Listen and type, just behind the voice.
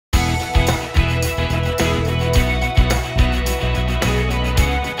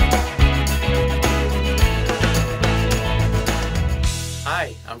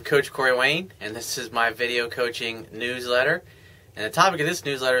Coach Corey Wayne, and this is my video coaching newsletter. And the topic of this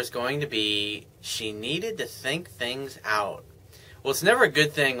newsletter is going to be, she needed to think things out. Well, it's never a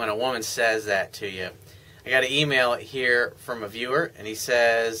good thing when a woman says that to you. I got an email here from a viewer, and he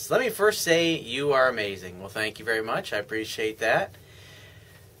says, let me first say you are amazing. Well, thank you very much. I appreciate that.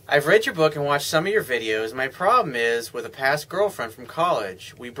 I've read your book and watched some of your videos. My problem is with a past girlfriend from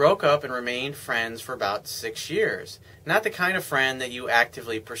college. We broke up and remained friends for about 6 years. Not the kind of friend that you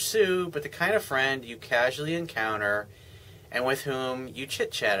actively pursue, but the kind of friend you casually encounter and with whom you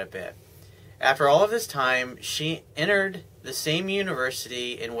chit-chat a bit. After all of this time, she entered the same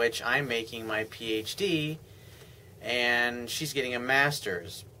university in which I'm making my PhD, and she's getting a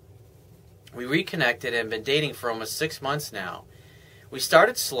master's. We reconnected and been dating for almost 6 months now. We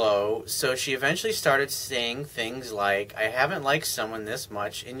started slow, so she eventually started saying things like, I haven't liked someone this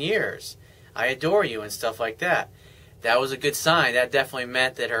much in years. I adore you, and stuff like that. That was a good sign. That definitely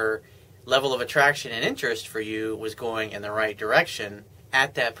meant that her level of attraction and interest for you was going in the right direction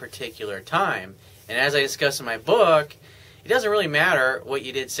at that particular time. And as I discuss in my book, it doesn't really matter what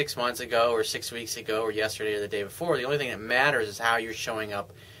you did 6 months ago or 6 weeks ago or yesterday or the day before. The only thing that matters is how you're showing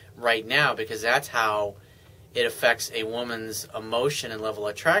up right now, because that's how it affects a woman's emotion and level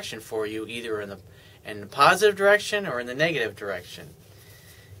of attraction for you, either in the positive direction or in the negative direction.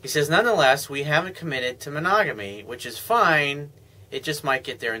 He says, nonetheless, we haven't committed to monogamy, which is fine. It just might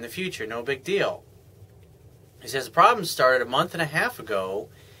get there in the future. No big deal. He says, the problem started a month and a half ago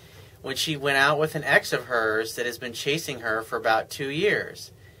when she went out with an ex of hers that has been chasing her for about 2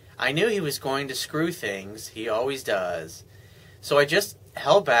 years. I knew he was going to screw things. He always does. So I just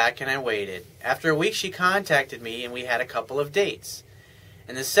held back and I waited. After a week, she contacted me and we had a couple of dates.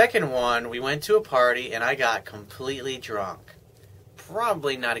 And the second one, we went to a party and I got completely drunk.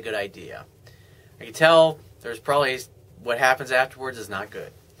 Probably not a good idea. I can tell there's probably what happens afterwards is not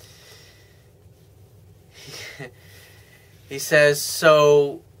good. He says,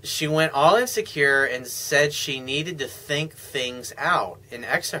 so she went all insecure and said she needed to think things out. An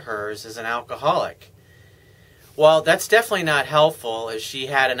ex of hers is an alcoholic. Well, that's definitely not helpful if she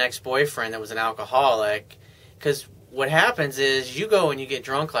had an ex-boyfriend that was an alcoholic, because what happens is you go and you get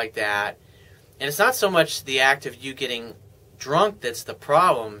drunk like that, and it's not so much the act of you getting drunk that's the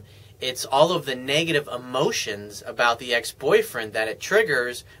problem. It's all of the negative emotions about the ex-boyfriend that it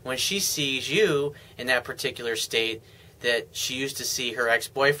triggers when she sees you in that particular state that she used to see her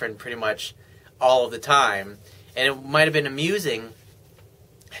ex-boyfriend pretty much all of the time. And it might have been amusing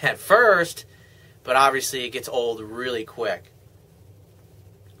at first, but obviously it gets old really quick.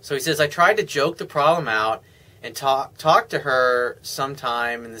 So he says, I tried to joke the problem out and talk to her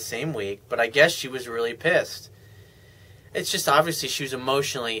sometime in the same week, but I guess she was really pissed. It's just obviously she was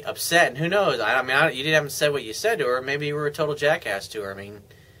emotionally upset, and who knows? You haven't said what you said to her. Maybe you were a total jackass to her. I mean,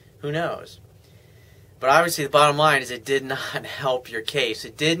 who knows? But obviously the bottom line is it did not help your case.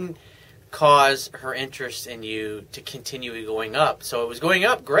 It didn't cause her interest in you to continue going up. So it was going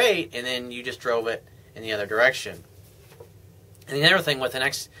up great, and then you just drove it in the other direction. And the other thing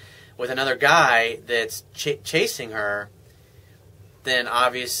with another guy that's chasing her, then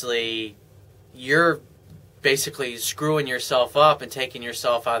obviously you're basically screwing yourself up and taking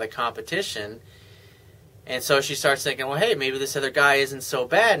yourself out of the competition. And so she starts thinking, well, hey, maybe this other guy isn't so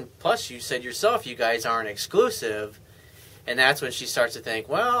bad. And plus, you said yourself, you guys aren't exclusive. And that's when she starts to think,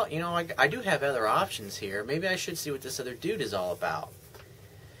 well, you know, I do have other options here. Maybe I should see what this other dude is all about.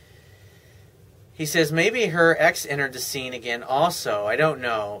 He says, maybe her ex entered the scene again also. I don't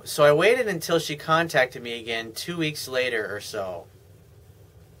know. So I waited until she contacted me again 2 weeks later or so.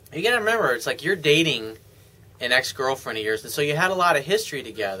 You got to remember, it's like you're dating an ex-girlfriend of yours, and so you had a lot of history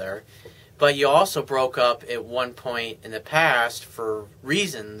together, but you also broke up at one point in the past for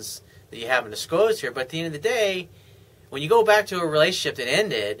reasons that you haven't disclosed here. But at the end of the day, when you go back to a relationship that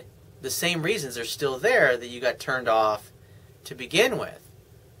ended, the same reasons are still there that you got turned off to begin with.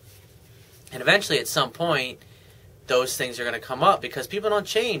 And eventually, at some point, those things are going to come up because people don't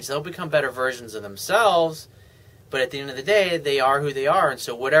change. They'll become better versions of themselves, but at the end of the day, they are who they are. And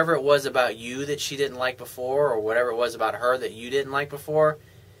so whatever it was about you that she didn't like before, or whatever it was about her that you didn't like before,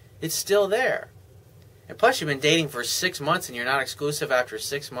 it's still there. And plus, you've been dating for 6 months, and you're not exclusive after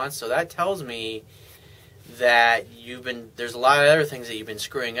 6 months, so that tells me that there's a lot of other things that you've been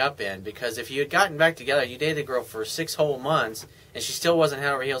screwing up in, because if you had gotten back together, you dated a girl for 6 whole months, and she still wasn't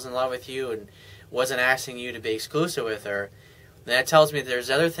head over heels in love with you and wasn't asking you to be exclusive with her, then that tells me that there's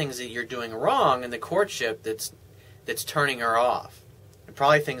other things that you're doing wrong in the courtship that's turning her off. And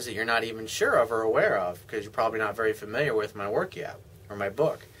probably things that you're not even sure of or aware of, because you're probably not very familiar with my work yet, or my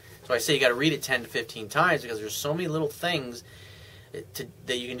book. So I say you got to read it 10 to 15 times, because there's so many little things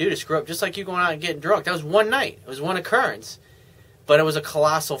that you can do to screw up, just like you going out and getting drunk. That was one night. It was one occurrence. But it was a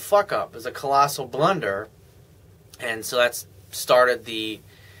colossal fuck-up. It was a colossal blunder. And so that's started the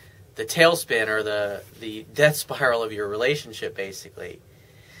tailspin, or the death spiral of your relationship, basically.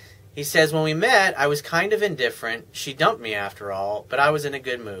 He says, when we met, I was kind of indifferent. She dumped me after all, but I was in a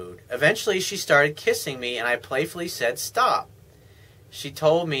good mood. Eventually, she started kissing me, and I playfully said, stop. She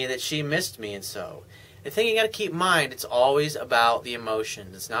told me that she missed me, and so. The thing you got to keep in mind, it's always about the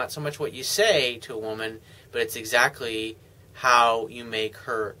emotions. It's not so much what you say to a woman, but it's exactly how you make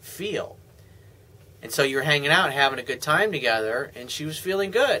her feel. And so you're hanging out, having a good time together, and she was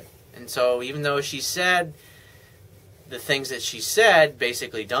feeling good. And so even though she said the things that she said,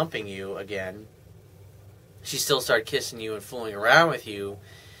 basically dumping you again, she still started kissing you and fooling around with you,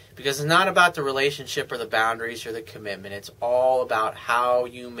 because it's not about the relationship or the boundaries or the commitment. It's all about how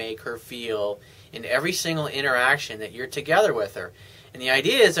you make her feel in every single interaction that you're together with her. And the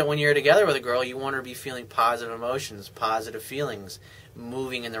idea is that when you're together with a girl, you want her to be feeling positive emotions, positive feelings,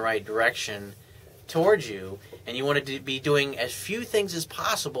 moving in the right direction towards you. And you want to be doing as few things as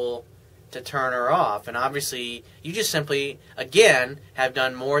possible to turn her off. And obviously, you just simply, again, have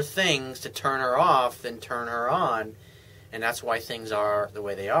done more things to turn her off than turn her on. And that's why things are the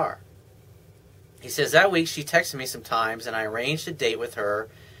way they are. He says, that week she texted me sometimes, and I arranged a date with her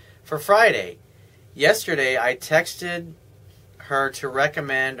for Friday. Yesterday, I texted her to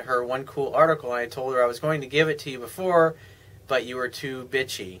recommend her one cool article, and I told her I was going to give it to you before, but you were too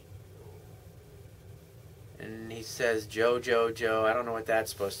bitchy. And he says, Joe, I don't know what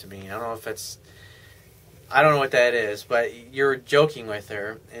that's supposed to mean. I don't know what that is, but you're joking with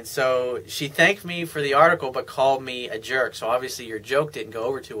her. And so she thanked me for the article, but called me a jerk. So obviously your joke didn't go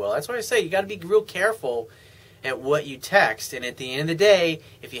over too well. That's why I say you got to be real careful at what you text. And at the end of the day,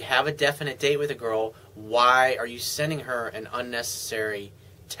 if you have a definite date with a girl, why are you sending her an unnecessary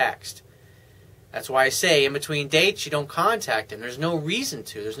text? That's why I say in between dates, you don't contact them. There's no reason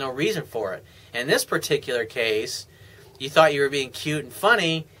to. There's no reason for it. In this particular case, you thought you were being cute and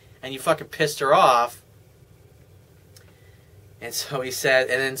funny, and you fucking pissed her off. And so he said,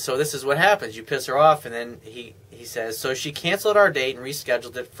 and then so this is what happens. You piss her off, and then he says, so she canceled our date and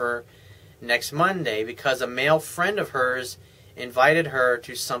rescheduled it for next Monday because a male friend of hers invited her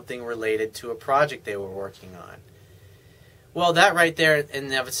to something related to a project they were working on. Well, that right there in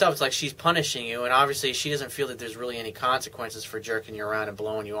and of itself, it's like she's punishing you, and obviously she doesn't feel that there's really any consequences for jerking you around and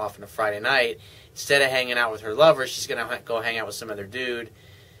blowing you off on a Friday night. Instead of hanging out with her lover, she's going to go hang out with some other dude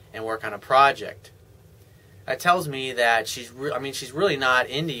and work on a project. That tells me that she's really not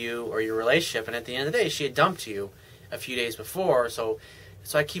into you or your relationship, and at the end of the day, she had dumped you a few days before. So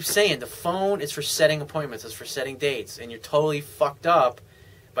I keep saying the phone is for setting appointments, it's for setting dates, and you're totally fucked up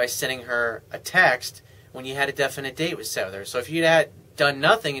by sending her a text when you had a definite date was set with her. So if you had done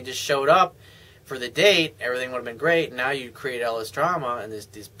nothing and just showed up for the date, everything would have been great. Now you create all this drama and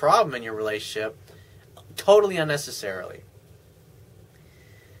this problem in your relationship, totally unnecessarily.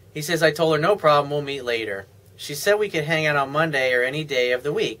 He says, I told her, no problem, we'll meet later. She said we could hang out on Monday or any day of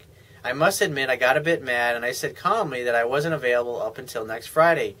the week. I must admit I got a bit mad, and I said calmly that I wasn't available up until next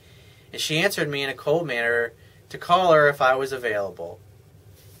Friday. And she answered me in a cold manner to call her if I was available.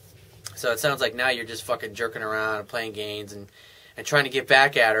 So it sounds like now you're just fucking jerking around and playing games and trying to get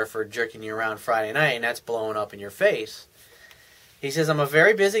back at her for jerking you around Friday night, and that's blowing up in your face. He says, I'm a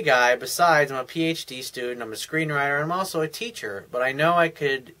very busy guy. Besides, I'm a PhD student, I'm a screenwriter, and I'm also a teacher. But I know I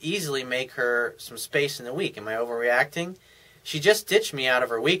could easily make her some space in the week. Am I overreacting? She just ditched me out of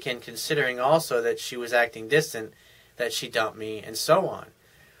her weekend, considering also that she was acting distant, that she dumped me, and so on.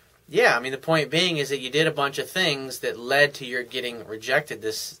 Yeah, I mean, the point being is that you did a bunch of things that led to your getting rejected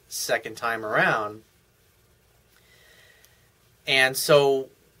this second time around. And so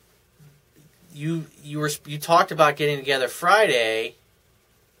you talked about getting together Friday,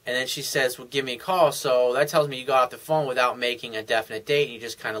 and then she says, well, give me a call. So that tells me you got off the phone without making a definite date, and you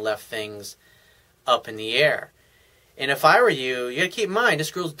just kind of left things up in the air. And if I were you, you got to keep in mind,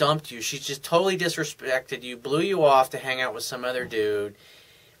 this girl's dumped you. She's just totally disrespected you, blew you off to hang out with some other dude.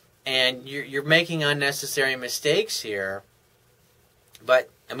 And you're making unnecessary mistakes here. But,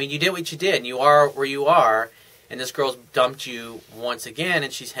 I mean, you did what you did, and you are where you are, and this girl's dumped you once again,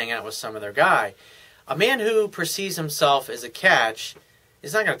 and she's hanging out with some other guy. A man who perceives himself as a catch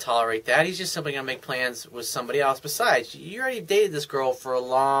is not going to tolerate that. He's just simply going to make plans with somebody else. Besides, you already dated this girl for a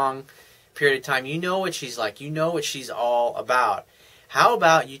long period of time. You know what she's like. You know what she's all about. How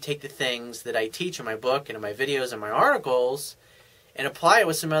about you take the things that I teach in my book and in my videos and my articles and apply it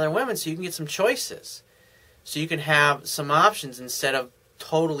with some other women so you can get some choices. So you can have some options instead of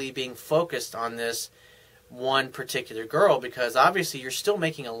totally being focused on this one particular girl, because obviously you're still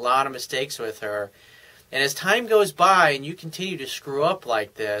making a lot of mistakes with her. And as time goes by and you continue to screw up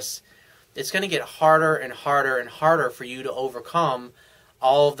like this, it's going to get harder and harder and harder for you to overcome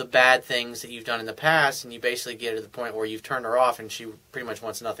all of the bad things that you've done in the past, and you basically get to the point where you've turned her off and she pretty much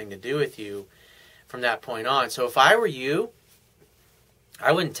wants nothing to do with you from that point on. So if I were you,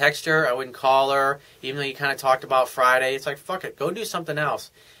 I wouldn't text her, I wouldn't call her, even though you kind of talked about Friday. It's like, fuck it, go do something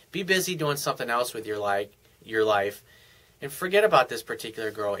else. Be busy doing something else with your life, and forget about this particular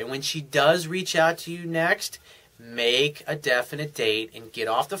girl. And when she does reach out to you next, make a definite date and get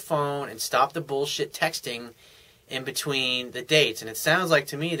off the phone and stop the bullshit texting in between the dates. And it sounds like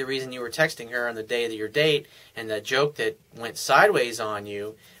to me the reason you were texting her on the day of your date and the joke that went sideways on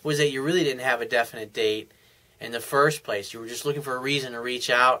you was that you really didn't have a definite date in the first place. You were just looking for a reason to reach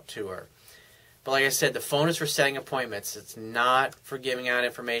out to her. But like I said, the phone is for setting appointments. It's not for giving out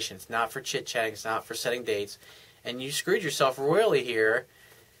information. It's not for chit-chatting. It's not for setting dates. And you screwed yourself royally here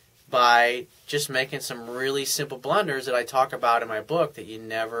by just making some really simple blunders that I talk about in my book that you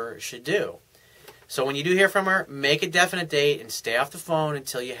never should do. So when you do hear from her, make a definite date and stay off the phone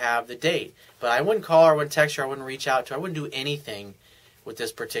until you have the date. But I wouldn't call her, I wouldn't text her, I wouldn't reach out to her, I wouldn't do anything with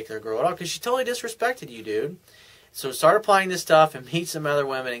this particular girl at all because she totally disrespected you, dude. So start applying this stuff and meet some other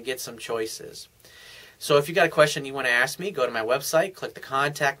women and get some choices. So if you got a question you want to ask me, go to my website, click the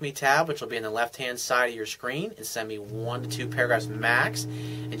Contact Me tab, which will be on the left-hand side of your screen, and send me 1 to 2 paragraphs max,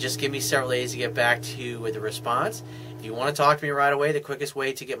 and just give me several days to get back to you with a response. If you want to talk to me right away, the quickest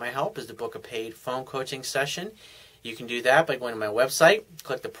way to get my help is to book a paid phone coaching session. You can do that by going to my website,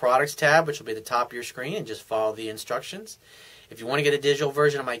 click the Products tab, which will be at the top of your screen, and just follow the instructions. If you want to get a digital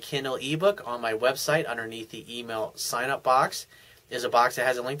version of my Kindle ebook, on my website, underneath the email sign-up box, is a box that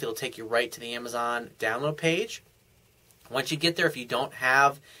has a link that will take you right to the Amazon download page. Once you get there, if you don't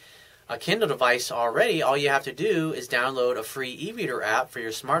have a Kindle device already, all you have to do is download a free e-reader app for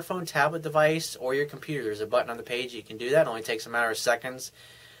your smartphone, tablet device, or your computer. There's a button on the page you can do that. It only takes a matter of seconds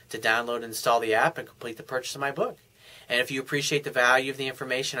to download and install the app and complete the purchase of my book. And if you appreciate the value of the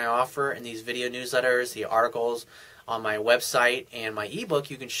information I offer in these video newsletters, the articles on my website, and my ebook,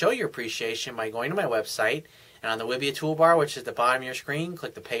 you can show your appreciation by going to my website, and on the Wibia toolbar, which is at the bottom of your screen,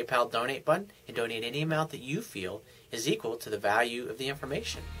 click the PayPal donate button and donate any amount that you feel is equal to the value of the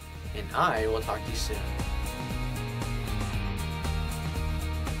information. And I will talk to you soon.